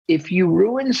if you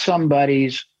ruin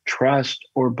somebody's trust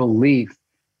or belief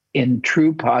in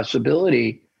true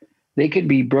possibility, they could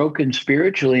be broken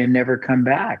spiritually and never come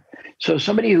back. So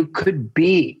somebody who could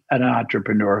be an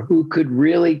entrepreneur, who could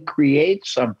really create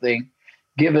something,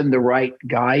 given the right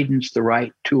guidance, the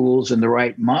right tools, and the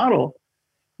right model,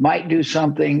 might do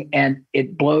something and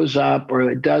it blows up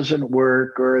or it doesn't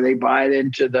work or they buy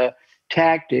into the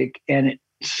tactic and it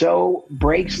so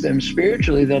breaks them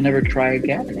spiritually, they'll never try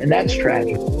again. And that's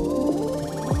tragic.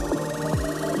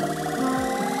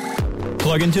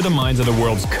 Plug into the minds of the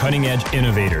world's cutting-edge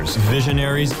innovators,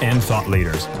 visionaries, and thought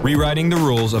leaders, rewriting the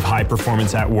rules of high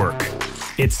performance at work.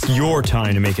 It's your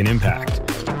time to make an impact.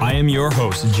 I am your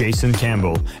host, Jason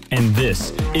Campbell, and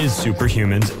this is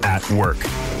Superhumans at Work,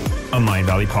 a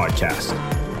Mindvalley podcast.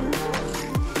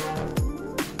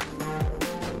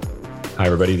 Hi,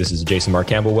 everybody. This is Jason Mark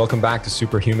Campbell. Welcome back to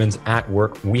Superhumans at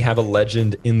Work. We have a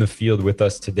legend in the field with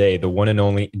us today, the one and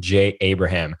only Jay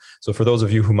Abraham. So for those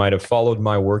of you who might have followed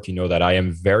my work, you know that I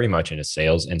am very much into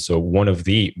sales. And so one of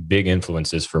the big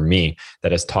influences for me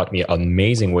that has taught me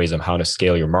amazing ways of how to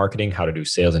scale your marketing, how to do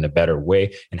sales in a better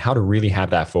way, and how to really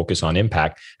have that focus on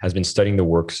impact has been studying the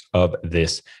works of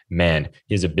this man.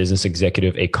 He is a business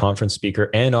executive, a conference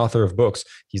speaker, and author of books.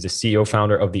 He's the CEO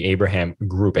founder of the Abraham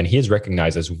Group, and he is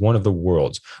recognized as one of the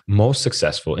world's most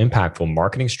successful, impactful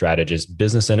marketing strategists,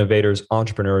 business innovators,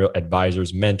 entrepreneurial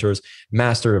advisors, mentors,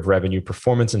 master of revenue,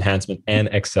 performance enhancement,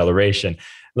 and acceleration.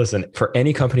 Listen, for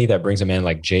any company that brings a man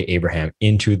like Jay Abraham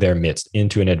into their midst,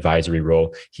 into an advisory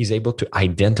role, he's able to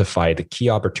identify the key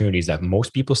opportunities that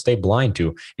most people stay blind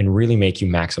to and really make you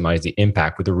maximize the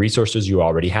impact with the resources you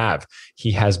already have.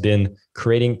 He has been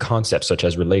creating concepts such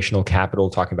as relational capital,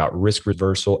 talking about risk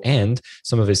reversal, and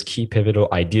some of his key pivotal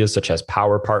ideas such as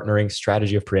power partnering,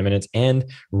 strategy of preeminence, and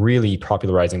really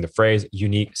popularizing the phrase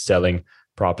unique selling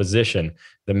proposition.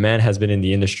 The man has been in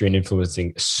the industry and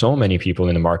influencing so many people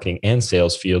in the marketing and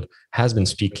sales field, has been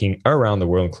speaking around the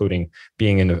world, including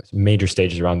being in the major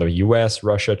stages around the US,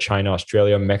 Russia, China,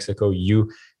 Australia, Mexico,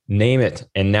 you name it.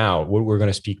 And now what we're going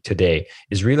to speak today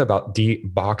is really about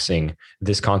deboxing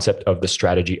this concept of the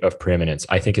strategy of preeminence.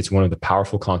 I think it's one of the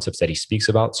powerful concepts that he speaks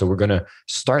about. So we're going to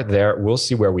start there. We'll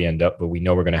see where we end up, but we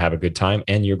know we're going to have a good time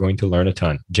and you're going to learn a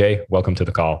ton. Jay, welcome to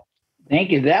the call.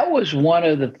 Thank you. That was one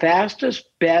of the fastest,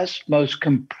 best, most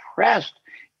compressed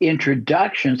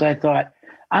introductions. I thought,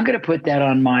 I'm going to put that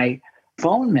on my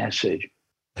phone message.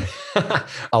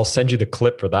 I'll send you the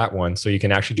clip for that one so you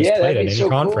can actually just play it at any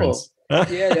conference. Cool.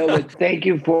 But thank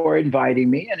you for inviting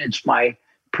me. And it's my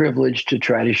privilege to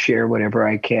try to share whatever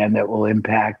I can that will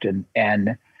impact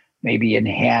and maybe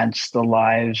enhance the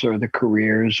lives or the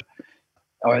careers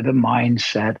or the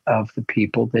mindset of the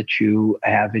people that you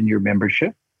have in your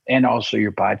membership. And also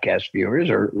your podcast viewers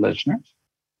or listeners.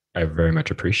 I very much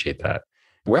appreciate that.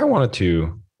 Where I wanted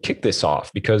to kick this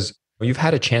off, because you've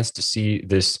had a chance to see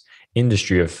this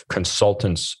industry of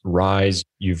consultants rise.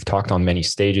 You've talked on many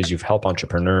stages, you've helped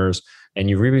entrepreneurs, and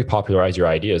you really popularized your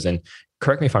ideas. And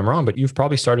correct me if I'm wrong, but you've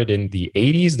probably started in the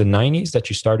 80s, the 90s that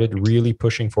you started really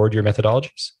pushing forward your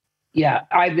methodologies? Yeah,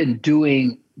 I've been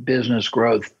doing business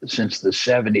growth since the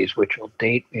 70s, which will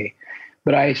date me.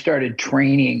 But I started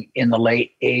training in the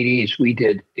late 80s. We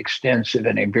did extensive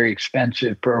and very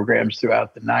expensive programs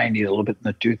throughout the 90s, a little bit in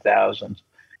the 2000s.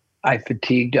 I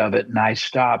fatigued of it and I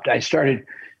stopped. I started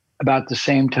about the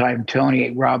same time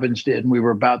Tony Robbins did, and we were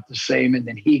about the same. And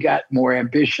then he got more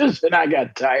ambitious and I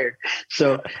got tired.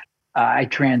 So I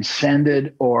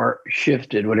transcended or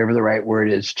shifted, whatever the right word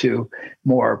is, to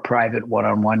more private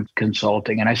one-on-one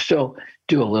consulting. And I still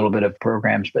do a little bit of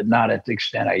programs, but not at the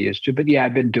extent I used to. But yeah,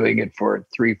 I've been doing it for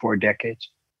 3-4 decades.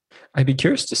 I'd be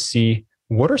curious to see,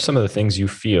 what are some of the things you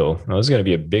feel? Now, this is going to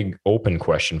be a big open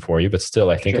question for you, but still,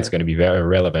 I think It's going to be very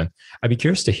relevant. I'd be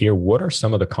curious to hear, what are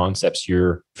some of the concepts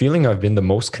you're feeling have been the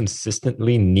most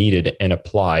consistently needed and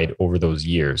applied over those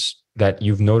years that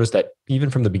you've noticed that even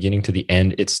from the beginning to the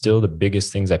end, it's still the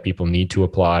biggest things that people need to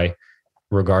apply,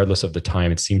 regardless of the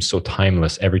time? It seems so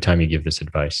timeless every time you give this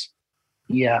advice.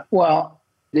 Yeah, well,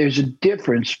 there's a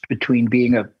difference between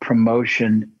being a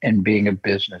promotion and being a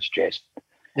business, Jason.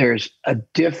 There's a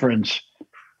difference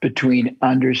between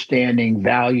understanding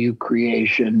value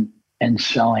creation and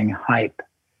selling hype.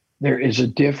 There is a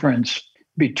difference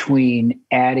between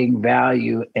adding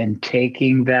value and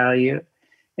taking value.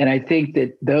 And I think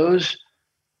that those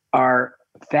are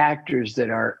factors that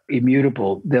are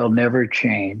immutable. They'll never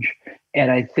change.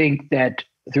 And I think that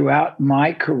throughout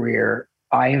my career,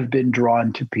 I have been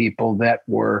drawn to people that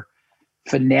were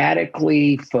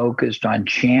fanatically focused on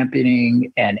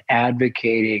championing and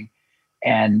advocating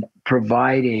and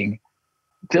providing,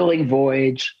 filling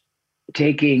voids,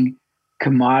 taking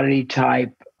commodity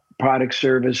type product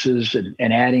services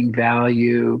and adding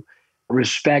value,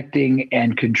 respecting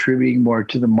and contributing more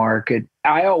to the market.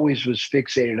 I always was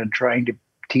fixated on trying to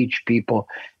teach people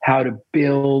how to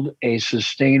build a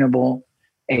sustainable,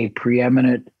 a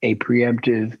preeminent, a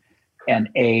preemptive, and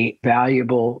a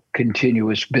valuable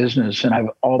continuous business. And I've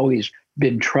always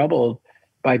been troubled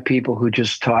by people who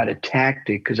just taught a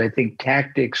tactic, because I think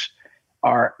tactics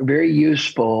are very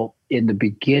useful in the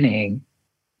beginning,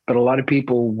 but a lot of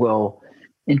people will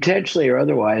intentionally or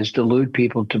otherwise delude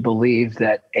people to believe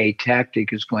that a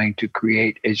tactic is going to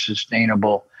create a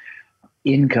sustainable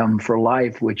income for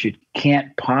life, which it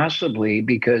can't possibly,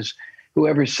 because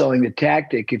whoever's selling the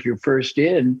tactic, if you're first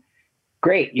in,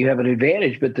 great, you have an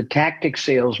advantage, but the tactic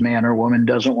salesman or woman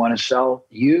doesn't want to sell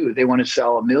you. They want to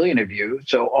sell 1 million of you.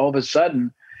 So all of a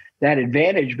sudden, that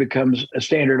advantage becomes a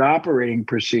standard operating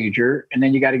procedure, and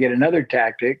then you got to get another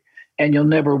tactic, and you'll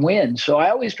never win. So I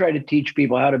always try to teach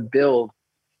people how to build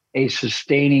a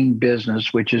sustaining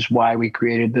business, which is why we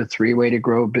created the 3-way to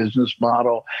grow business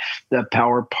model, the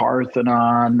Power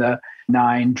Parthenon, the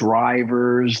 9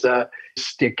 drivers, the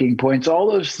sticking points, all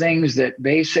those things that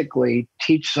basically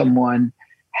teach someone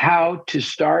how to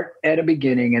start at a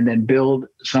beginning and then build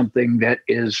something that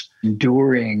is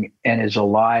enduring and is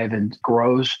alive and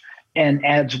grows and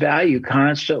adds value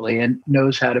constantly and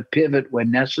knows how to pivot when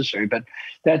necessary. But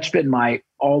that's been my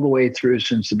all the way through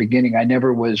since the beginning. I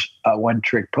never was a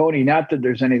one-trick pony. Not that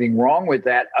there's anything wrong with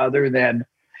that, other than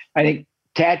I think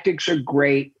tactics are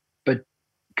great, but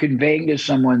conveying to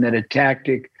someone that a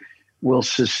tactic will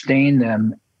sustain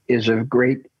them is a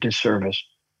great disservice.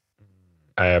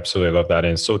 I absolutely love that.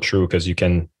 And it's so true, because you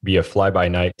can be a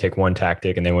fly-by-night, take one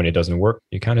tactic, and then when it doesn't work,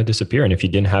 you kind of disappear. And if you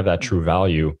didn't have that true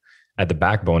value at the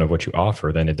backbone of what you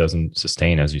offer, then it doesn't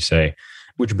sustain, as you say.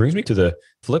 Which brings me to the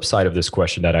flip side of this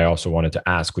question that I also wanted to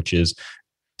ask, which is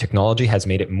technology has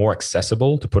made it more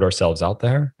accessible to put ourselves out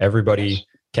there. Everybody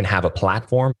can have a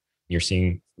platform. You're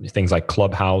seeing things like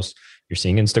Clubhouse, you're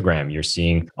seeing Instagram, you're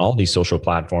seeing all these social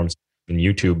platforms, and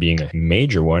YouTube being a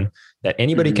major one, that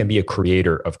anybody can be a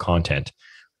creator of content.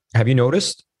 Have you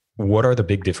noticed what are the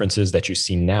big differences that you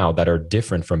see now that are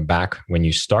different from back when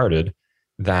you started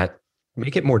that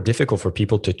make it more difficult for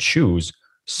people to choose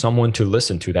someone to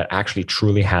listen to that actually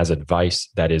truly has advice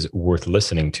that is worth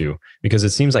listening to? Because it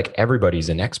seems like everybody's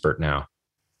an expert now.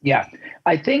 Yeah.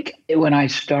 I think when I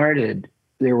started,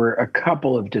 there were a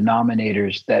couple of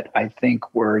denominators that I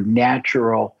think were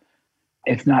natural,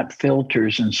 if not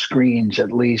filters and screens,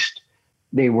 at least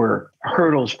they were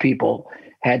hurdles people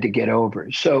had to get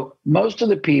over. So most of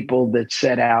the people that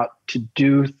set out to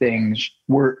do things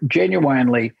were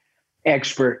genuinely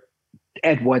expert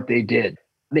at what they did.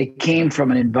 They came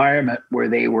from an environment where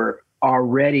they were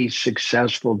already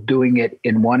successful doing it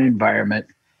in one environment.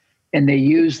 And they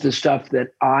used the stuff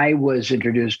that I was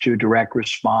introduced to, direct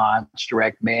response,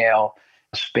 direct mail,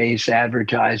 space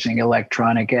advertising,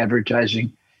 electronic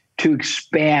advertising, to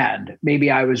expand.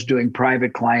 Maybe I was doing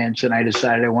private clients and I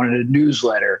decided I wanted a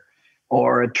newsletter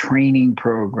or a training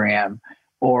program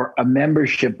or a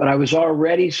membership, but I was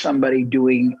already somebody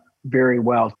doing very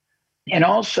well. And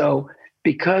also,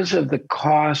 because of the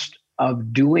cost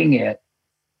of doing it,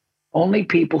 only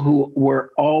people who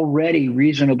were already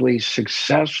reasonably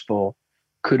successful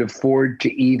could afford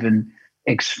to even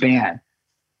expand.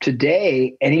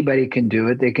 Today, anybody can do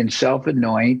it. They can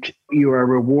self-anoint. You are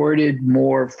rewarded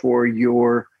more for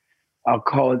your, I'll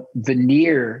call it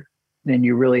veneer, than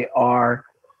you really are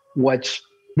what's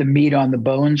the meat on the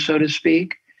bone, so to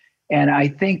speak. And I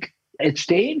think it's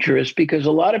dangerous because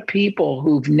a lot of people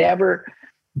who've never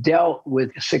dealt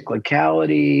with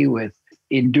cyclicality, with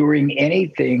enduring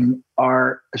anything,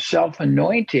 are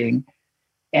self-anointing,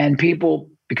 and people,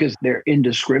 because they're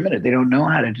indiscriminate, they don't know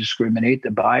how to discriminate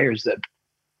the buyers, the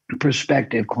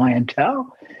prospective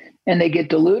clientele, and they get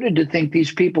deluded to think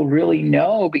these people really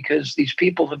know, because these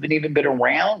people haven't even been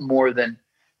around more than,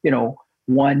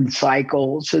 one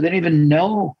cycle, so they don't even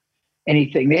know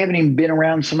anything. They haven't even been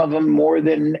around, some of them, more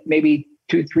than maybe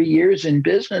 2-3 years in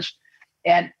business.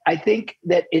 And I think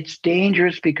that it's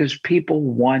dangerous because people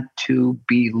want to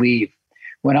believe.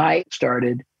 When I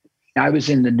started, I was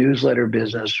in the newsletter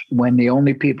business when the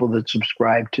only people that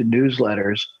subscribed to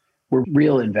newsletters were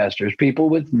real investors, people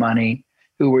with money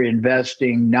who were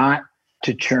investing not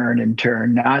to churn and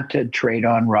turn, not to trade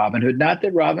on Robinhood. Not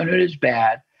that Robinhood is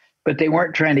bad, but they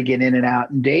weren't trying to get in and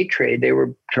out and day trade. They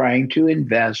were trying to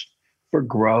invest for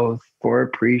growth, for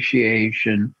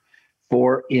appreciation,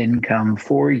 for income,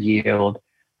 for yield,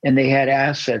 and they had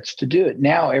assets to do it.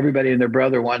 Now everybody and their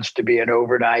brother wants to be an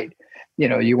overnight,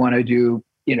 you want to do,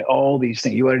 all these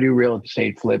things. You want to do real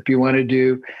estate flip. You want to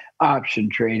do option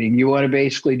trading. You want to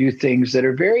basically do things that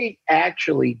are very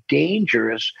actually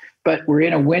dangerous, but we're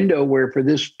in a window where for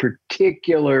this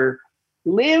particular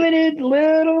limited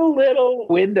little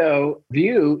window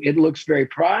view, it looks very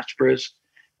prosperous.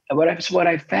 What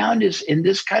I found is in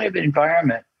this kind of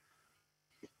environment,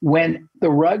 when the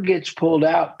rug gets pulled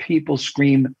out, people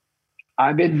scream,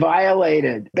 I've been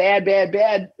violated, bad, bad,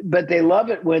 bad, but they love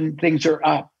it when things are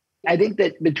up. I think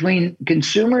that between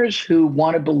consumers who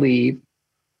want to believe,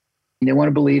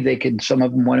 some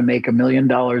of them want to make $1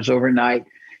 million overnight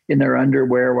in their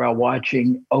underwear while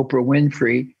watching Oprah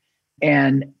Winfrey,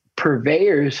 and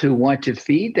purveyors who want to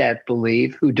feed that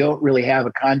belief, who don't really have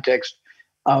a context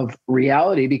of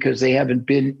reality because they haven't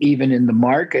been even in the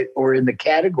market or in the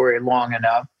category long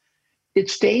enough.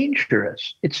 It's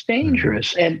dangerous. It's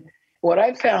dangerous. And what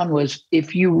I found was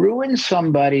if you ruin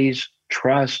somebody's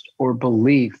trust or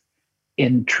belief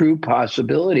in true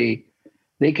possibility,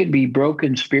 they could be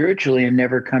broken spiritually and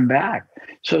never come back.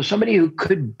 So somebody who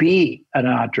could be an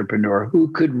entrepreneur,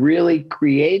 who could really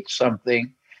create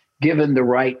something, given the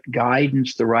right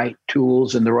guidance, the right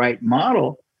tools, and the right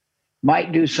model,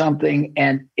 might do something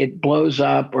and it blows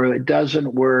up or it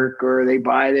doesn't work or they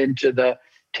buy into the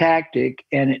tactic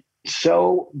and it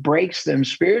so breaks them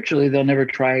spiritually, they'll never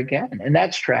try again. And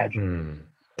that's tragic.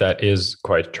 That is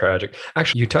quite tragic.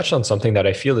 Actually, you touched on something that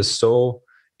I feel is so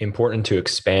important to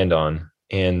expand on.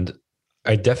 And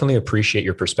I definitely appreciate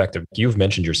your perspective. You've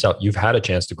mentioned yourself, you've had a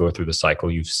chance to go through the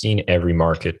cycle. You've seen every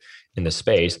market in the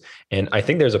space. And I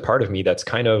think there's a part of me that's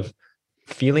kind of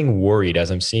feeling worried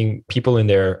as I'm seeing people in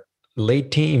their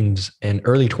late teens and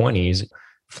early 20s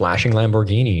flashing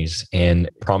Lamborghinis and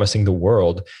promising the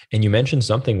world. And you mentioned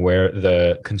something where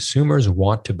the consumers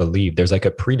want to believe. There's like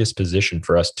a predisposition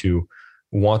for us to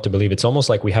want to believe. It's almost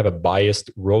like we have a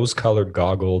biased, rose-colored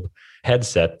goggled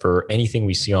headset for anything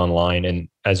we see online. And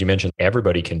as you mentioned,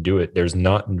 everybody can do it. There's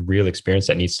not real experience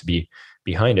that needs to be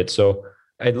behind it. So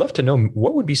I'd love to know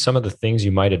what would be some of the things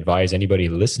you might advise anybody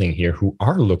listening here who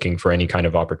are looking for any kind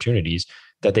of opportunities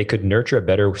that they could nurture a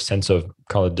better sense of,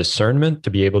 call it discernment, to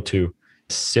be able to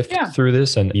sift through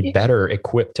this and be better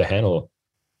equipped to handle.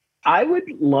 I would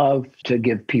love to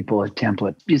give people a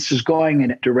template. This is going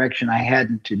in a direction I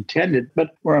hadn't intended,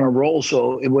 but we're on a roll.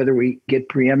 So whether we get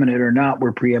preeminent or not,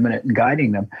 we're preeminent in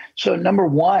guiding them. So number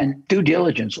one, due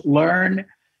diligence. Learn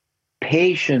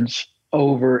patience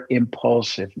over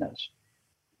impulsiveness.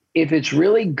 If it's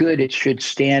really good, it should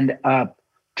stand up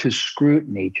to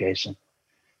scrutiny, Jason.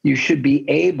 You should be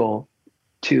able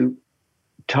to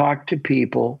talk to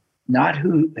people, not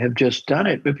who have just done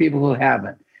it, but people who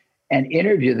haven't, and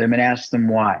interview them and ask them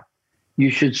why. You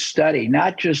should study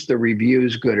not just the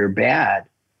reviews, good or bad.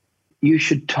 You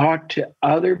should talk to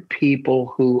other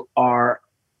people who are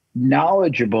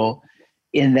knowledgeable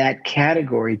in that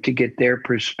category to get their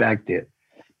perspective.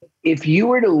 If you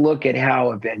were to look at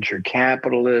how a venture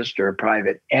capitalist or a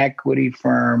private equity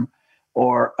firm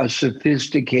or a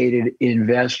sophisticated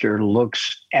investor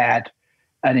looks at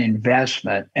an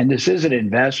investment, and this is an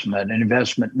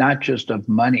investment not just of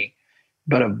money,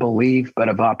 but of belief, but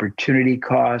of opportunity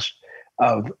cost,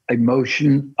 of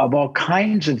emotion, of all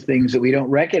kinds of things that we don't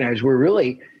recognize. We're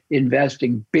really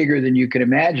investing bigger than you can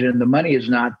imagine. And the money is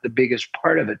not the biggest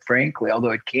part of it, frankly, although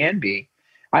it can be.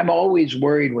 I'm always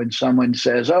worried when someone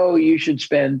says, oh, you should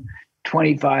spend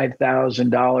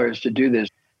 $25,000 to do this.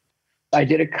 I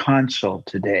did a consult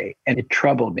today and it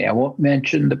troubled me. I won't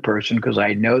mention the person because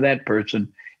I know that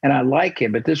person and I like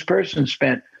him, but this person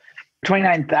spent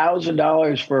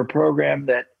 $29,000 for a program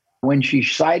that when she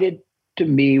cited to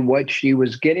me what she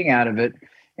was getting out of it,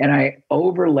 and I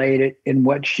overlaid it in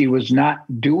what she was not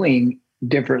doing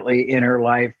differently in her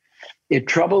life, it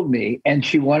troubled me. And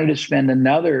she wanted to spend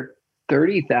another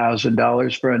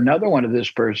 $30,000 for another one of this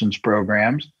person's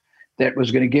programs that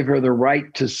was going to give her the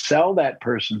right to sell that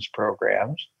person's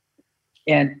programs.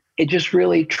 And it just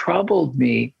really troubled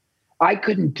me. I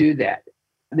couldn't do that.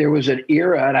 There was an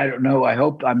era, and I don't know, I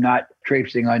hope I'm not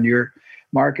traipsing on your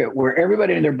market, where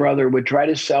everybody and their brother would try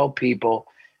to sell people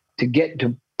to get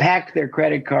to pack their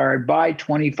credit card, buy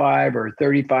 $25,000 or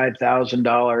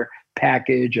 $35,000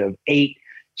 package of 8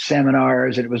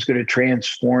 seminars, and it was going to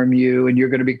transform you, and you're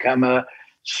going to become a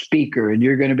speaker, and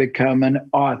you're going to become an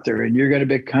author, and you're going to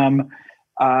become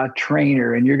a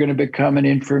trainer, and you're going to become an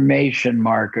information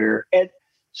marketer. And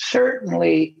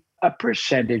certainly a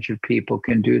percentage of people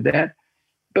can do that,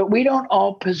 but we don't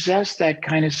all possess that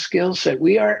kind of skill set.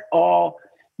 We aren't all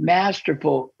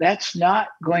masterful. That's not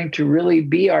going to really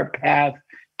be our path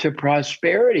to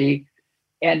prosperity.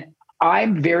 And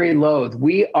I'm very loath.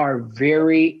 We are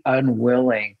very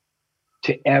unwilling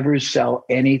to ever sell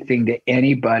anything to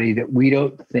anybody that we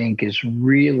don't think is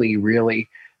really, really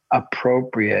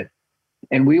appropriate.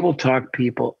 And we will talk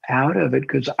people out of it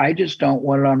because I just don't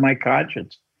want it on my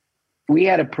conscience. We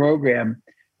had a program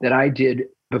that I did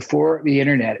before the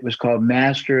internet. It was called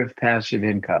Master of Passive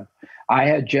Income. I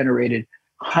had generated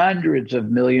hundreds of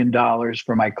 $millions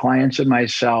for my clients and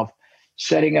myself,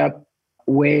 setting up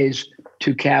ways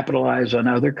to capitalize on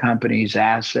other companies'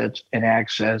 assets and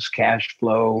access, cash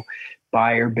flow,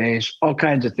 buyer base, all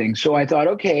kinds of things. So I thought,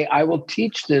 okay, I will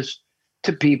teach this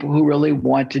to people who really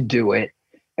want to do it.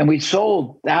 And we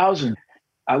sold thousands.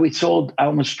 We sold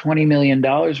almost $20 million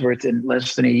worth in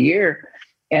less than a year.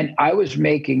 And I was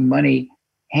making money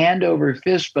hand over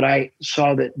fist, but I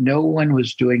saw that no one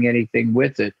was doing anything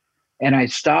with it. And I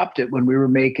stopped it when we were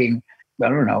making, I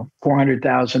don't know,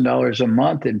 $400,000 a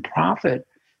month in profit,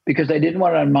 because I didn't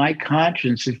want it on my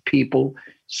conscience if people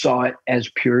saw it as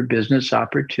pure business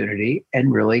opportunity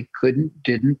and really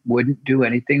wouldn't do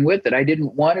anything with it. I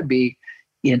didn't want to be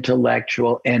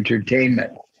intellectual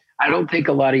entertainment. I don't think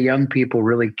a lot of young people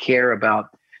really care about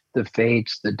the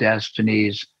fates, the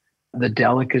destinies, the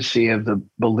delicacy of the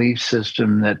belief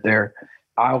system that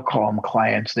I'll call them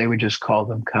clients. They would just call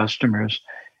them customers.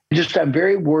 I'm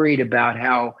very worried about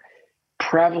how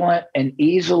prevalent and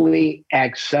easily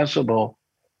accessible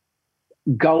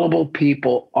gullible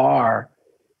people are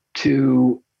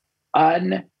to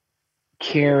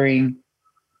uncaring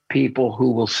people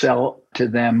who will sell to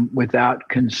them without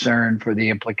concern for the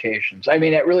implications. I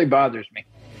mean, it really bothers me.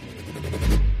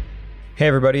 Hey,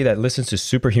 everybody that listens to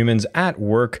Superhumans at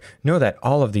Work, know that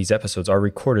all of these episodes are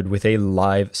recorded with a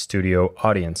live studio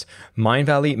audience.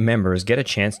 Mindvalley members get a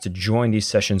chance to join these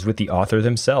sessions with the author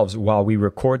themselves while we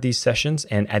record these sessions,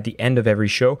 and at the end of every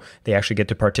show, they actually get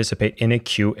to participate in a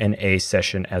Q&A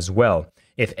session as well.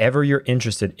 If ever you're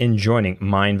interested in joining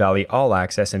Mindvalley All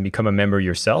Access and become a member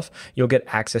yourself, you'll get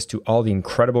access to all the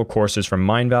incredible courses from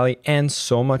Mindvalley and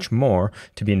so much more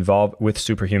to be involved with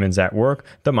Superhumans at Work,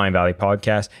 the Mindvalley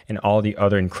podcast, and all the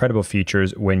other incredible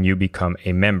features when you become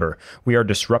a member. We are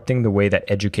disrupting the way that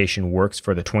education works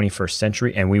for the 21st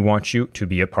century, and we want you to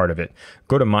be a part of it.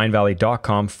 Go to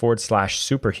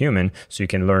mindvalley.com/superhuman so you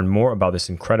can learn more about this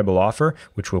incredible offer,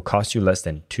 which will cost you less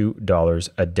than $2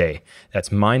 a day. That's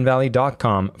mindvalley.com/SUPERHUMAN.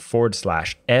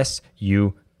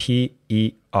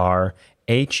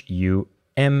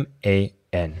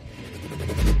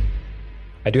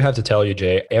 I do have to tell you,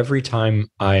 Jay, every time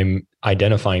I'm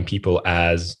identifying people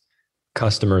as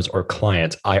customers or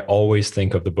clients, I always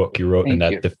think of the book you wrote and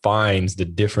that defines the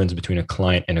difference between a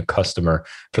client and a customer.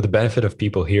 For the benefit of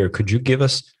people here, could you give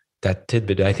us that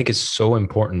tidbit? I think is so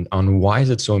important on why is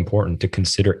it so important to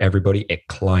consider everybody a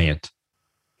client?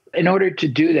 In order to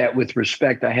do that with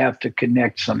respect, I have to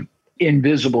connect some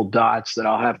invisible dots that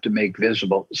I'll have to make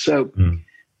visible. So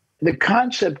the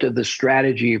concept of the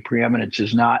strategy of preeminence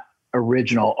is not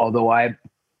original, although I'm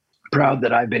proud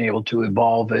that I've been able to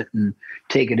evolve it and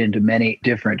take it into many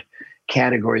different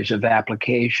categories of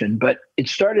application. But it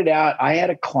started out, I had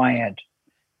a client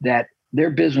that their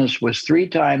business was 3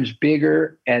 times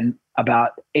bigger and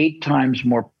about 8 times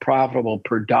more profitable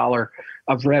per dollar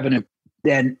of revenue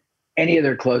than any of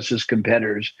their closest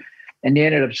competitors. And they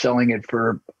ended up selling it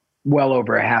for well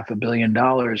over $500 million.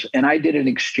 And I did an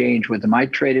exchange with them. I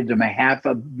traded them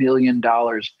 $500 million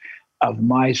of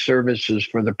my services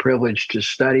for the privilege to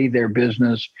study their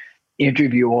business,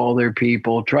 interview all their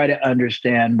people, try to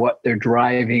understand what their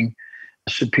driving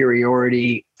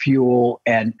superiority, fuel,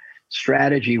 and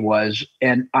strategy was.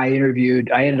 And I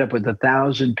ended up with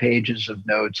 1,000 pages of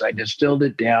notes. I distilled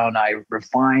it down. I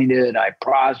refined it. I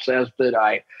processed it.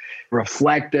 I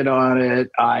reflected on it.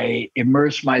 I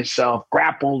immersed myself,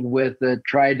 grappled with it,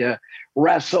 tried to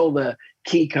wrestle the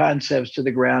key concepts to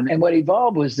the ground. And what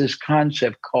evolved was this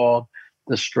concept called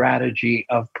the strategy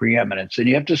of preeminence. And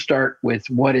you have to start with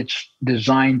what it's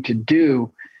designed to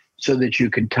do so that you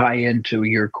can tie into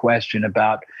your question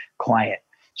about client.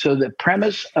 So the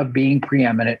premise of being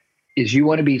preeminent is you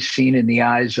want to be seen in the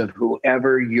eyes of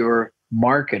whoever your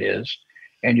market is.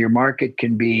 And your market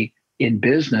can be in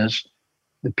business,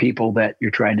 the people that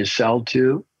you're trying to sell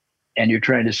to. And you're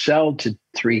trying to sell to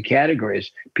 3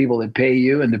 categories: people that pay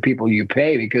you and the people you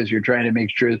pay, because you're trying to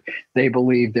make sure they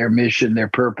believe their mission, their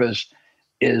purpose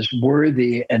is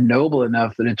worthy and noble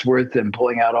enough that it's worth them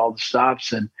pulling out all the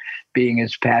stops and being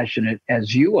as passionate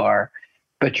as you are.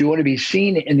 But you want to be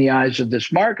seen in the eyes of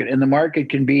this market. And the market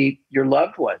can be your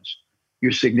loved ones,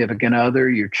 your significant other,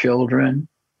 your children,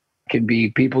 can be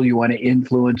people you want to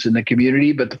influence in the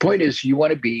community. But the point is, you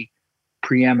want to be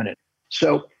preeminent.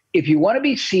 So if you want to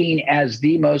be seen as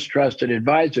the most trusted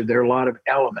advisor, there are a lot of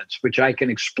elements which I can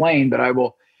explain, but I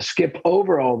will skip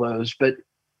over all those. But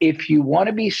if you want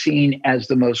to be seen as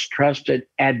the most trusted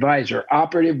advisor,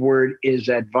 operative word is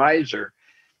advisor.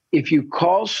 If you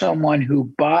call someone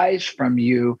who buys from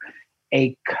you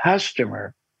a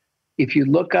customer, if you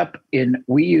look up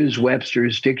we use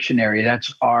Webster's dictionary,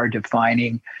 that's our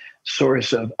defining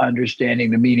source of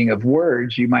understanding the meaning of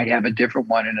words. You might have a different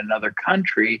one in another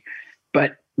country,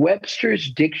 but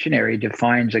Webster's dictionary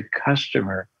defines a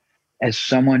customer as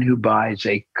someone who buys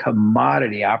a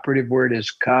commodity. Operative word is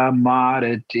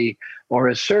commodity, or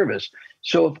a service.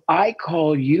 So if I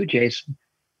call you, Jason,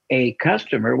 a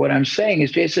customer, what I'm saying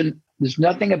is, Jason, there's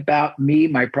nothing about me,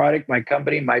 my product, my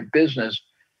company, my business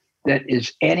that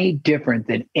is any different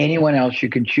than anyone else you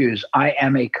can choose. I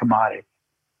am a commodity.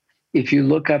 If you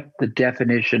look up the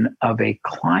definition of a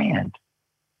client,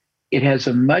 it has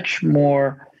a much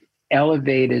more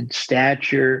elevated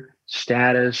stature,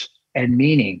 status, and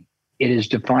meaning. It is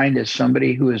defined as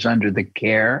somebody who is under the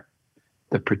care,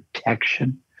 the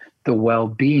protection, the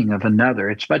well-being of another.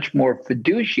 It's much more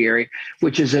fiduciary,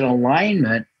 which is in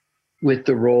alignment with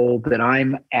the role that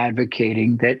I'm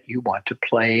advocating that you want to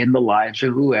play in the lives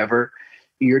of whoever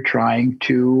you're trying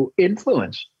to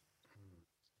influence.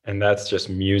 And that's just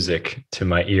music to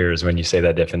my ears when you say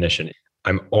that definition.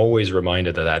 I'm always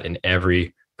reminded of that in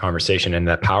every conversation, and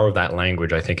that power of that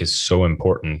language, I think, is so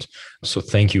important. So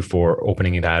thank you for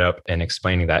opening that up and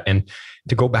explaining that. And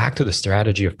to go back to the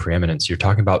strategy of preeminence, you're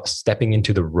talking about stepping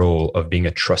into the role of being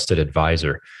a trusted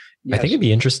advisor. Yes. I think it'd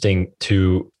be interesting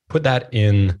to put that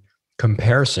in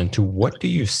comparison to what do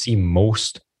you see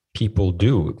most people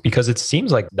do? Because it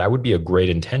seems like that would be a great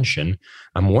intention.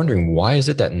 I'm wondering, why is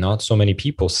it that not so many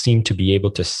people seem to be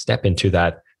able to step into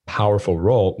that powerful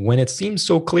role when it seems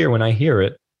so clear when I hear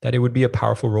it that it would be a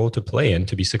powerful role to play in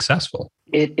to be successful?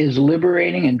 It is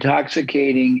liberating,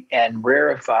 intoxicating, and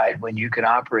rarefied when you can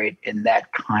operate in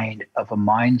that kind of a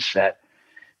mindset.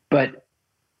 But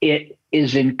it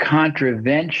is in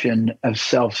contravention of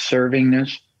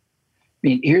self-servingness. I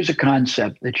mean, here's a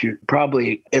concept that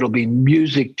it'll be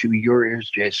music to your ears,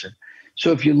 Jason.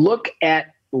 So if you look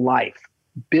at life,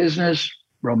 business,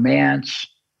 romance,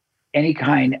 any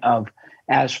kind of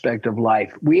aspect of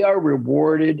life, we are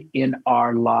rewarded in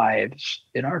our lives,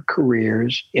 in our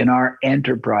careers, in our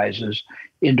enterprises,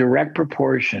 in direct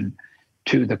proportion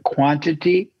to the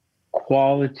quantity,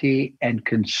 quality, and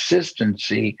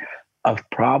consistency of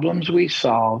problems we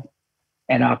solve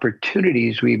and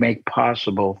opportunities we make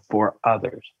possible for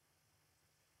others.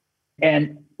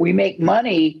 And we make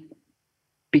money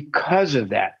because of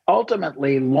that.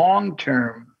 Ultimately, long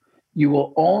term, you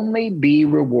will only be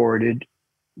rewarded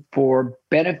for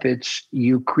benefits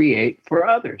you create for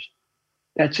others.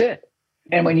 That's it.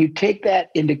 And when you take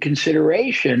that into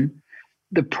consideration,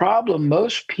 the problem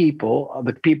most people,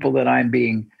 the people that I'm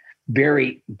being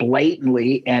very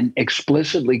blatantly and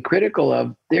explicitly critical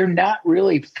of, they're not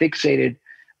really fixated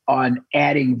on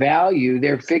adding value.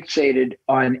 They're fixated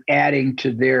on adding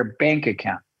to their bank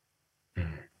account.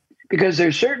 Because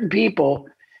there's certain people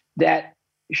that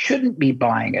shouldn't be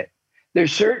buying it.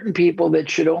 There's certain people that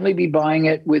should only be buying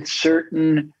it with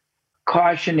certain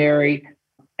cautionary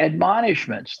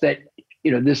admonishments that,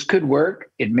 this could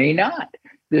work. It may not.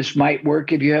 This might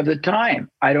work if you have the time.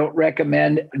 I don't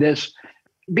recommend this.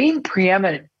 Being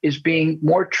preeminent is being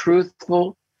more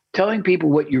truthful, telling people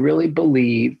what you really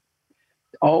believe,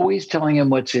 always telling them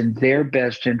what's in their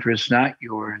best interest, not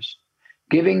yours,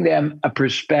 giving them a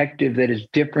perspective that is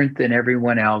different than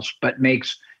everyone else, but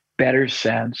makes better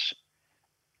sense.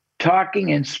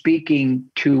 Talking and speaking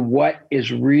to what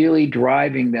is really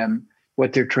driving them,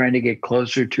 what they're trying to get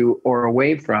closer to or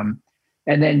away from,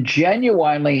 and then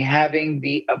genuinely having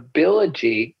the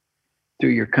ability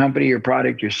through your company, your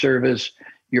product, your service,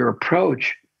 your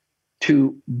approach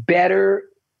to better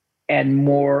and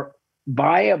more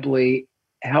viably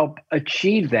help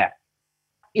achieve that.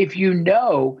 If you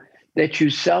know that you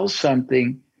sell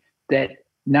something that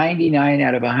 99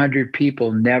 out of 100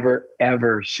 people never,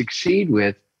 ever succeed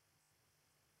with,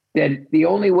 then the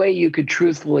only way you could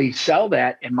truthfully sell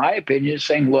that, in my opinion, is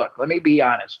saying, look, let me be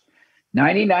honest.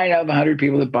 99 out of 100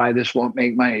 people that buy this won't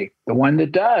make money. The one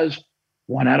that does,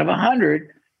 1 out of 100,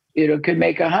 it could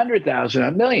make 100,000,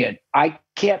 $1 million. I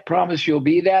can't promise you'll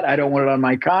be that. I don't want it on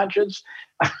my conscience.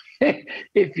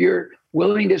 If you're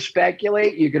willing to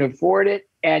speculate, you can afford it,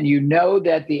 and you know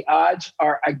that the odds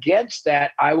are against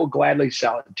that, I will gladly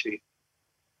sell it to you.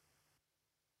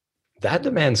 That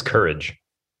demands courage.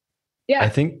 Yeah. I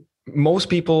think most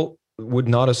people would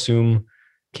not assume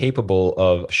capable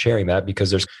of sharing that because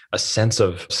there's a sense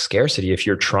of scarcity. If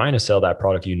you're trying to sell that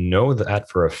product, you know that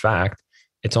for a fact,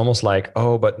 it's almost like,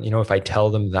 oh, but if I tell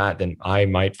them that, then I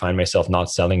might find myself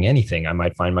not selling anything. I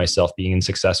might find myself being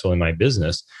unsuccessful in my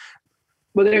business.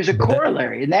 Well, there's a But that-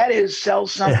 corollary, and that is sell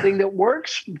something that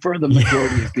works for the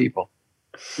majority of people,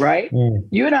 right? Mm.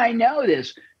 You and I know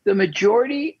this. The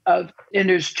majority of, and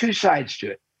there's two sides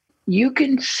to it. You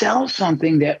can sell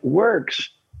something that works.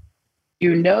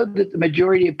 You know that the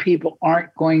majority of people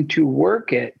aren't going to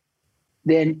work it,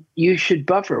 then you should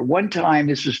buffer. One time,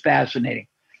 this is fascinating.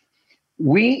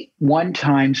 We one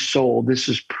time sold, this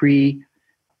is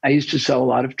I used to sell a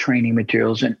lot of training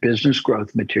materials and business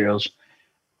growth materials.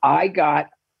 I got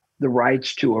the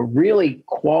rights to a really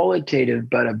qualitative,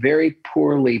 but a very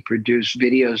poorly produced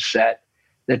video set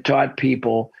that taught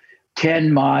people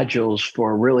 10 modules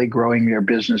for really growing their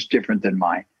business different than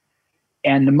mine.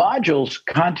 And the modules,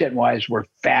 content-wise, were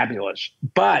fabulous,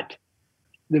 but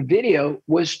the video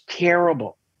was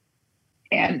terrible.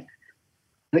 And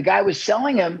the guy was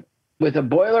selling them with a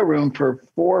boiler room for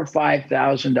 $4,000 or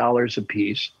 $5,000 a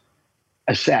piece,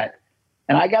 a set.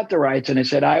 And I got the rights, and I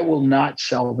said, I will not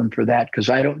sell them for that because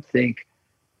I don't think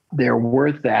they're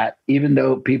worth that, even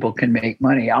though people can make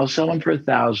money. I'll sell them for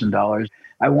 $1,000.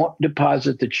 I won't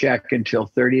deposit the check until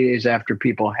 30 days after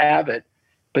people have it.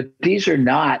 But these are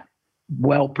not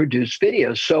well-produced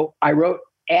videos. So I wrote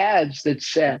ads that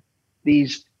said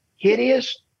these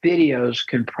hideous videos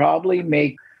can probably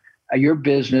make your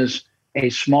business a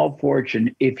small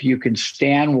fortune if you can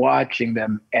stand watching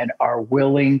them and are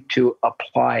willing to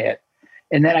apply it.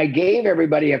 And then I gave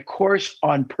everybody a course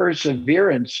on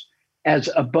perseverance as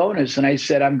a bonus. And I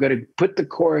said, I'm going to put the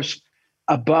course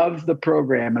above the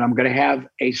program and I'm going to have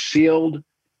a sealed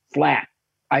flap.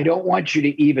 I don't want you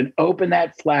to even open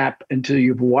that flap until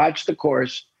you've watched the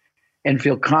course and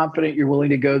feel confident you're willing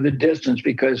to go the distance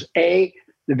because A,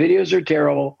 the videos are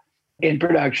terrible in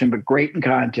production, but great in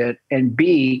content. And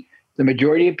B, the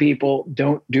majority of people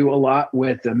don't do a lot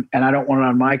with them. And I don't want it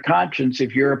on my conscience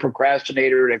if you're a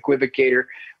procrastinator, an equivocator,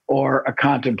 or a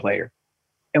contemplator.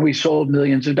 And we sold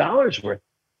millions of dollars worth.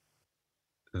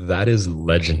 That is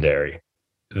legendary.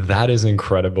 That is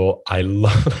incredible. I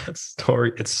love that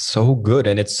story. It's so good.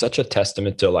 And it's such a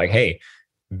testament to like, hey,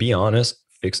 be honest,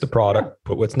 fix the product,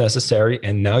 put what's necessary.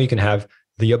 And now you can have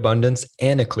the abundance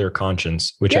and a clear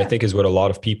conscience, which I think is what a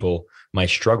lot of people might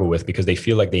struggle with because they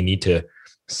feel like they need to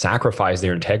sacrifice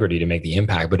their integrity to make the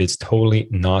impact. But it's totally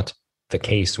not the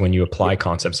case when you apply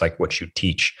concepts like what you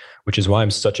teach, which is why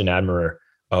I'm such an admirer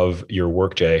of your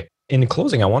work, Jay. In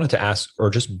closing, I wanted to ask, or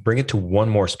just bring it to one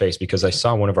more space, because I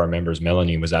saw one of our members,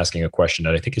 Melanie, was asking a question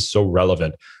that I think is so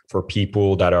relevant for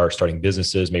people that are starting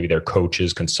businesses, maybe they're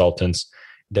coaches, consultants.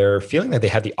 They're feeling that they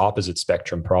have the opposite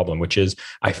spectrum problem, which is,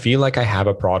 I feel like I have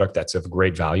a product that's of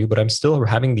great value, but I'm still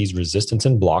having these resistance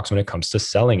and blocks when it comes to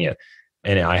selling it.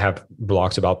 And I have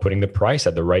blocks about putting the price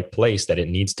at the right place that it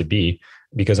needs to be,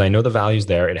 because I know the value's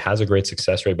there. It has a great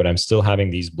success rate, but I'm still having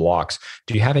these blocks.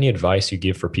 Do you have any advice you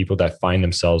give for people that find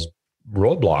themselves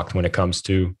roadblocked when it comes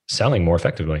to selling more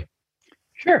effectively?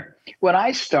 Sure. When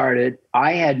I started,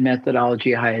 I had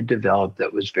methodology I had developed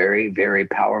that was very, very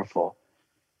powerful,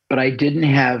 but I didn't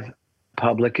have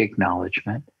public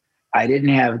acknowledgement. I didn't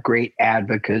have great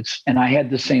advocates, and I had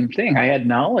the same thing. I had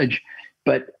knowledge,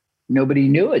 but nobody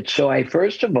knew it. So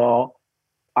first of all,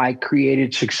 I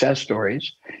created success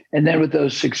stories. And then with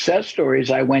those success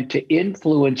stories, I went to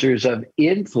influencers of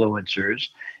influencers,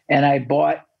 and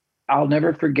I'll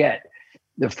never forget,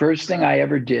 the first thing I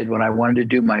ever did when I wanted to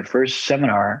do my first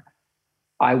seminar,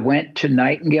 I went to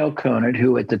Nightingale Conant,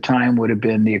 who at the time would have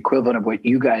been the equivalent of what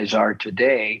you guys are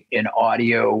today in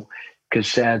audio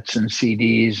cassettes and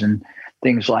CDs and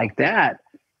things like that.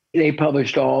 They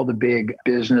published all the big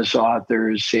business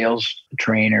authors, sales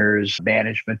trainers,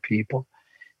 management people.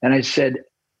 And I said,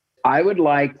 I would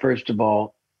like, first of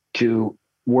all, to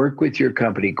work with your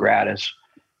company gratis.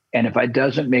 And if it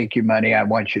doesn't make you money, I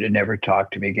want you to never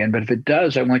talk to me again. But if it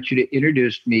does, I want you to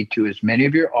introduce me to as many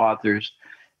of your authors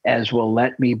as will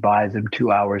let me buy them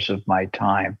 2 hours of my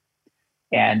time.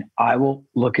 And I will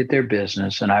look at their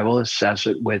business and I will assess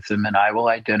it with them, and I will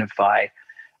identify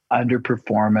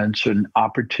underperformance and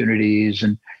opportunities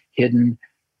and hidden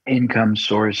income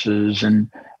sources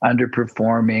and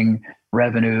underperforming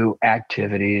revenue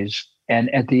activities.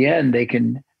 And at the end, they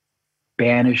can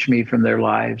banish me from their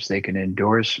lives. They can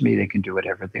endorse me. They can do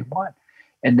whatever they want.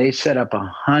 And they set up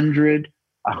 100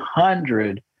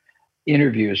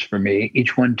 interviews for me,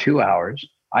 each one 2 hours.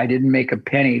 I didn't make a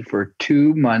penny for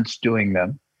 2 months doing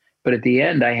them. But at the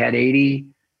end, I had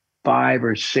 85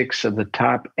 or 6 of the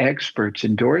top experts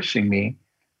endorsing me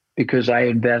because I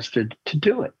invested to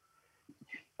do it.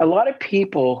 A lot of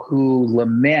people who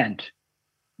lament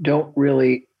don't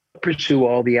really pursue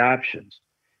all the options.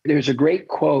 There's a great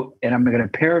quote, and I'm going to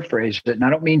paraphrase it. And I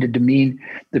don't mean to demean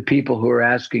the people who are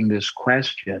asking this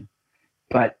question,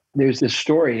 but there's this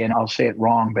story, and I'll say it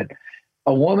wrong, but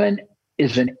a woman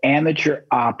is an amateur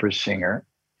opera singer.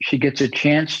 She gets a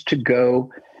chance to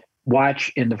go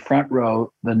watch in the front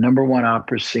row the number one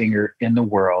opera singer in the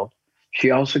world. She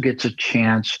also gets a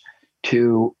chance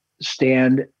to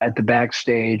stand at the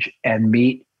backstage and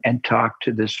meet and talk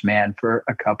to this man for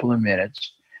a couple of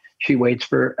minutes. She waits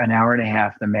for an hour and a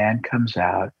half. The man comes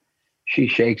out. She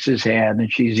shakes his hand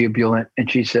and she's jubilant. And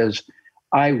she says,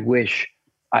 I wish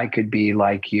I could be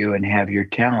like you and have your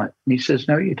talent. And he says,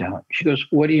 no, you don't. She goes,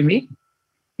 what do you mean?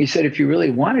 He said, if you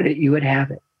really wanted it, you would have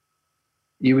it.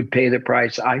 You would pay the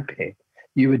price I paid.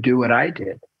 You would do what I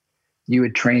did. You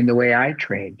would train the way I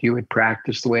trained. You would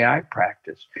practice the way I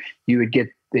practiced. You would get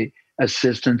the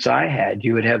assistants I had.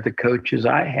 You would have the coaches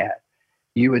I had.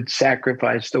 You would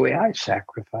sacrifice the way I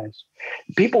sacrificed.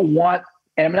 People want,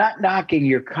 and I'm not knocking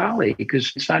your colleague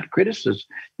because it's not criticism,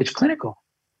 it's clinical.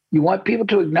 You want people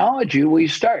to acknowledge you. Well, you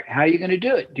start. How are you going to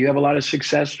do it? Do you have a lot of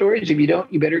success stories? If you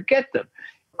don't, you better get them.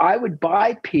 I would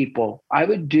buy people. I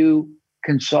would do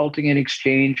consulting in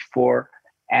exchange for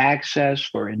access,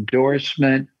 for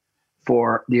endorsement,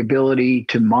 for the ability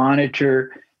to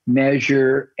monitor,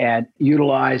 measure, and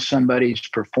utilize somebody's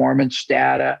performance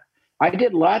data. I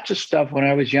did lots of stuff when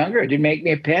I was younger. It didn't make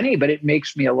me a penny, but it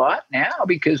makes me a lot now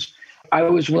because I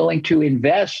was willing to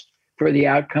invest for the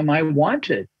outcome I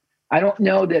wanted. I don't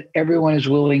know that everyone is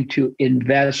willing to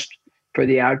invest for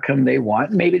the outcome they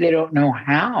want. Maybe they don't know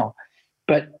how,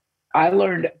 but I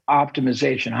learned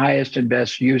optimization, highest and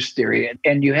best use theory,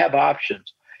 and you have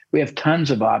options. We have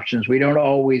tons of options. We don't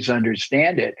always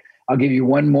understand it. I'll give you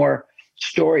one more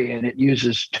story, and it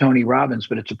uses Tony Robbins,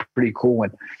 but it's a pretty cool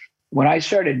one. When I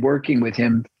started working with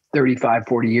him 35,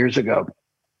 40 years ago,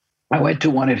 I went to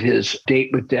one of his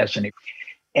Date with Destiny,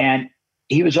 and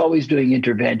he was always doing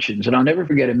interventions. And I'll never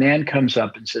forget, a man comes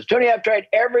up and says, Tony, I've tried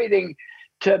everything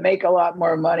to make a lot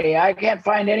more money. I can't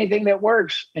find anything that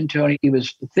works. And Tony, he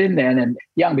was thin then and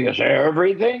young. He goes,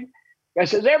 everything? I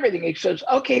says, everything. He says,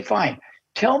 okay, fine.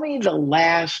 Tell me the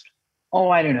last,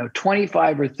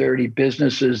 25 or 30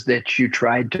 businesses that you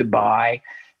tried to buy,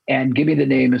 and give me the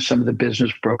name of some of the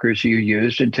business brokers you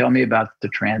used, and tell me about the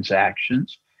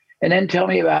transactions. And then tell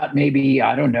me about maybe,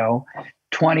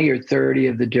 20 or 30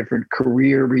 of the different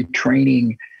career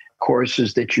retraining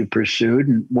courses that you pursued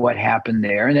and what happened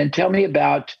there. And then tell me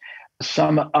about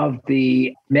some of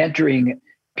the mentoring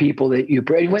people that you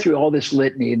went through all this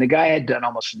litany, and the guy had done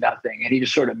almost nothing, and he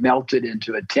just sort of melted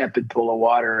into a tepid pool of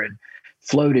water and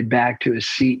floated back to his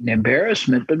seat in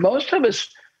embarrassment. But most of us,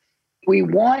 we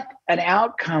want an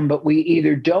outcome, but we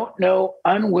either don't know,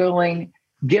 unwilling,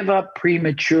 give up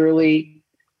prematurely,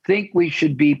 think we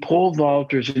should be pole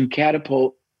vaulters and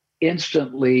catapult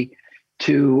instantly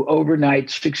to overnight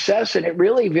success. And it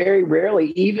really very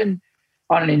rarely, even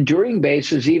on an enduring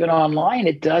basis, even online,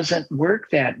 it doesn't work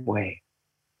that way.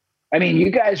 I mean, you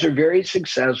guys are very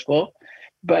successful,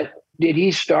 but did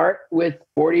he start with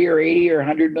 40 or 80 or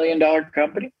 $100 million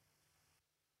company?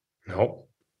 No.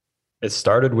 It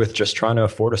started with just trying to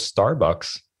afford a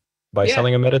Starbucks by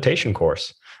selling a meditation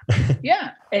course.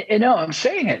 Yeah. And no, I'm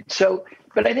saying it. So,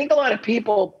 but I think a lot of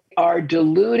people are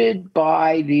deluded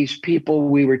by these people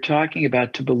we were talking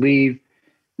about to believe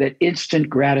that instant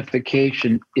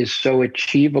gratification is so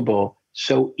achievable,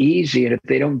 so easy. And if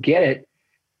they don't get it,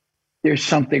 there's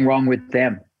something wrong with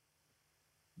them.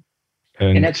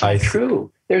 And that's not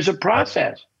true. There's a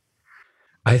process.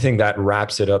 I think that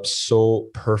wraps it up so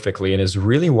perfectly, and is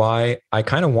really why I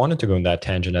kind of wanted to go in that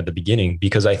tangent at the beginning,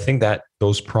 because I think that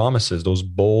those promises, those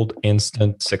bold,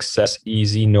 instant success,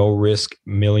 easy, no risk,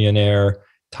 millionaire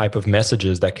type of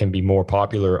messages that can be more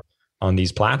popular on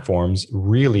these platforms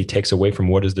really takes away from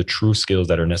what is the true skills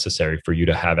that are necessary for you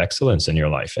to have excellence in your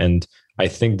life. And I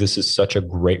think this is such a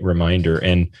great reminder.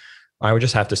 And I would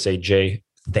just have to say, Jay,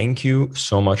 thank you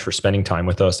so much for spending time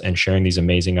with us and sharing these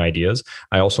amazing ideas.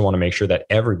 I also want to make sure that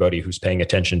everybody who's paying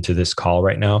attention to this call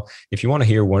right now, if you want to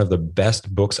hear one of the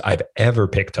best books I've ever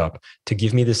picked up to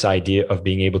give me this idea of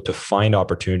being able to find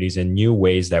opportunities in new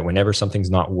ways, that whenever something's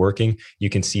not working, you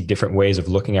can see different ways of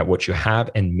looking at what you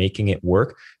have and making it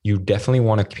work, you definitely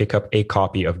want to pick up a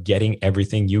copy of Getting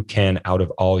Everything You Can Out of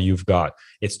All You've Got.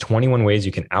 It's 21 ways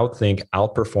you can outthink,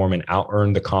 outperform, and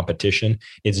out-earn the competition.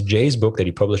 It's Jay's book that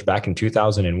he published back in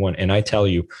 2001. And I tell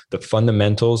you, the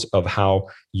fundamentals of how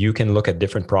you can look at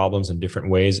different problems in different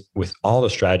ways with all the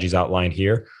strategies outlined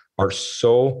here are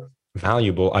so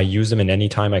valuable. I use them in any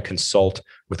time I consult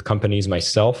with companies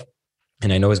myself.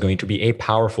 And I know is going to be a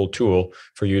powerful tool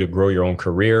for you to grow your own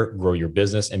career, grow your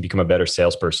business, and become a better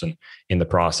salesperson in the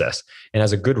process. And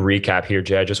as a good recap here,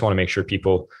 Jay, I just want to make sure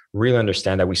people really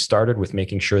understand that we started with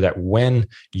making sure that when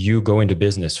you go into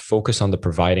business, focus on the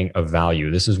providing of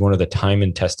value. This is one of the time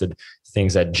and tested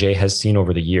things that Jay has seen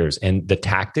over the years. And the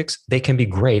tactics, they can be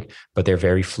great, but they're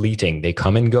very fleeting. They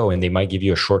come and go, and they might give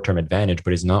you a short-term advantage,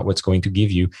 but it's not what's going to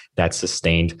give you that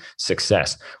sustained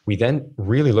success. We then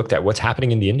really looked at what's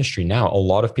happening in the industry now. A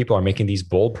lot of people are making these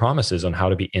bold promises on how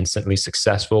to be instantly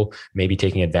successful, maybe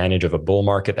taking advantage of a bull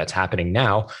market that's happening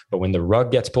now. But when the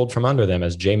rug gets pulled from under them,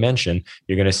 as Jay mentioned,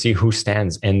 you're going to see who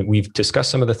stands. And we've discussed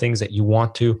some of the things that you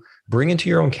want to bring into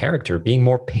your own character, being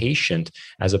more patient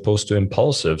as opposed to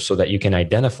impulsive, so that you can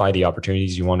identify the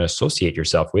opportunities you want to associate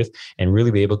yourself with and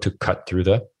really be able to cut through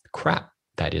the crap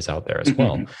that is out there as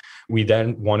well. We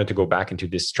then wanted to go back into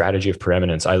this strategy of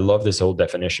preeminence. I love this old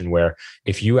definition where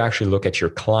if you actually look at your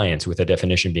clients with a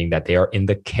definition being that they are in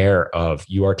the care of,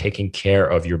 you are taking care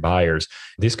of your buyers.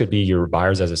 This could be your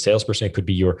buyers as a salesperson. It could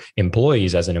be your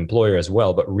employees as an employer as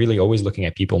well, but really always looking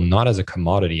at people not as a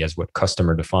commodity, as what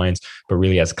customer defines, but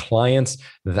really as clients.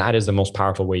 That is the most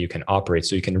powerful way you can operate.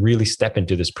 So you can really step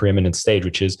into this preeminent stage,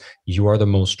 which is you are the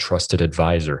most trusted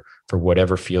advisor for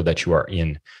whatever field that you are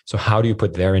in. So how do you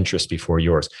put their interests before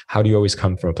yours? How do you always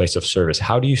come from a place of service?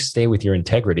 How do you stay with your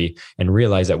integrity and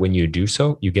realize that when you do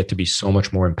so, you get to be so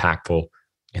much more impactful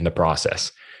in the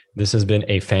process? This has been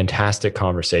a fantastic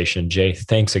conversation. Jay,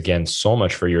 thanks again so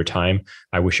much for your time.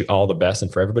 I wish you all the best.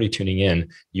 And for everybody tuning in,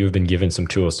 you've been given some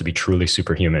tools to be truly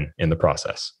superhuman in the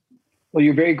process. Well,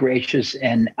 you're very gracious.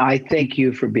 And I thank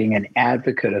you for being an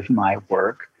advocate of my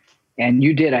work. And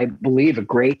you did, I believe, a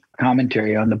great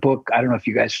commentary on the book. I don't know if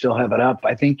you guys still have it up.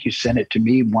 I think you sent it to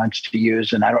me once to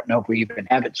use, and I don't know if we even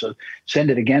have it. So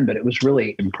send it again, but it was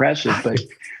really impressive. But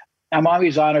I'm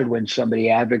always honored when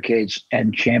somebody advocates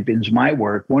and champions my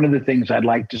work. One of the things I'd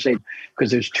like to say,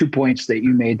 because there's 2 points that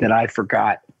you made that I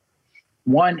forgot.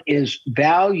 One is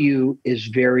value is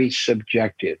very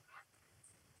subjective.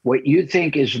 What you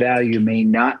think is value may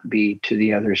not be to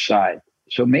the other side.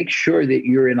 So make sure that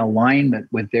you're in alignment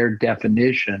with their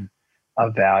definition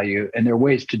of value. And there are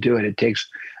ways to do it. It takes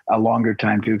a longer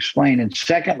time to explain. And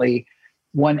secondly,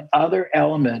 one other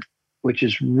element, which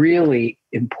is really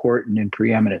important in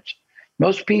preeminence.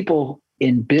 Most people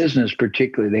in business,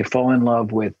 particularly, they fall in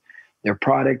love with their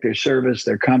product, their service,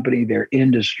 their company, their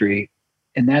industry.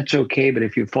 And that's okay. But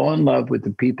if you fall in love with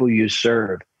the people you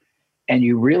serve and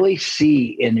you really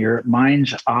see in your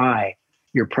mind's eye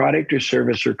your product or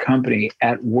service or company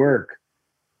at work,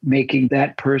 making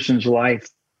that person's life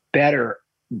better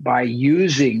by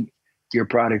using your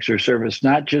products or service,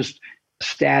 not just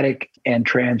static and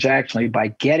transactionally, by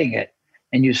getting it.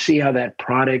 And you see how that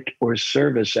product or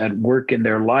service at work in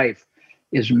their life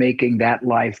is making that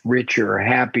life richer, or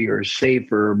happier,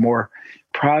 safer, or more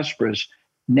prosperous.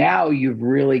 Now you've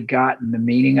really gotten the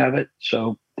meaning of it.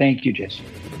 So thank you, Jason.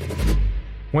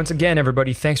 Once again,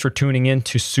 everybody, thanks for tuning in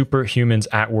to Superhumans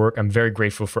at Work. I'm very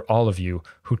grateful for all of you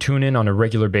who tune in on a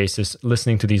regular basis,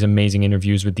 listening to these amazing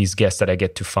interviews with these guests that I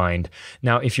get to find.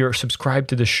 Now, if you're subscribed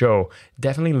to the show,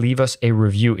 definitely leave us a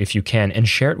review if you can and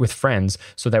share it with friends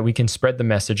so that we can spread the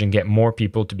message and get more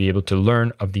people to be able to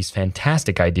learn of these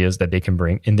fantastic ideas that they can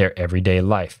bring in their everyday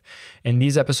life. And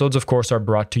these episodes, of course, are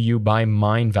brought to you by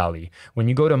Mindvalley. When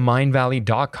you go to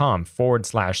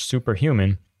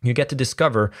mindvalley.com/superhuman, you get to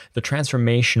discover the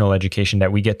transformational education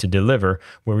that we get to deliver,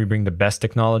 where we bring the best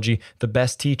technology, the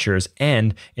best teachers,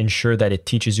 and ensure that it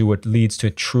teaches you what leads to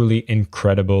a truly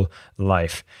incredible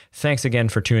life. Thanks again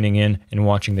for tuning in and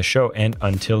watching the show. And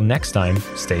until next time,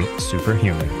 stay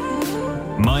superhuman.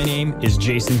 My name is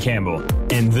Jason Campbell,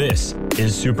 and this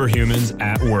is Superhumans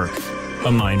at Work, a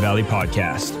Mindvalley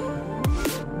podcast.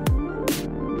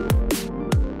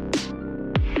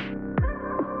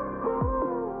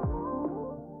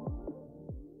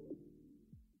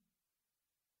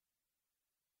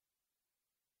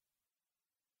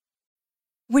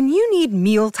 When you need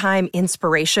mealtime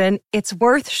inspiration, it's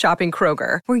worth shopping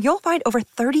Kroger, where you'll find over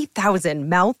 30,000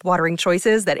 mouth-watering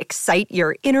choices that excite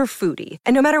your inner foodie.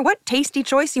 And no matter what tasty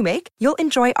choice you make, you'll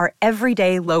enjoy our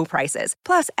everyday low prices,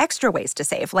 plus extra ways to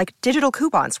save, like digital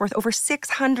coupons worth over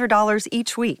 $600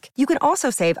 each week. You can also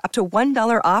save up to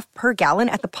 $1 off per gallon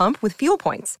at the pump with fuel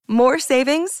points. More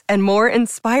savings and more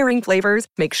inspiring flavors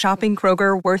make shopping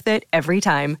Kroger worth it every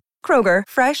time. Kroger,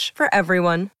 fresh for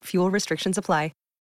everyone. Fuel restrictions apply.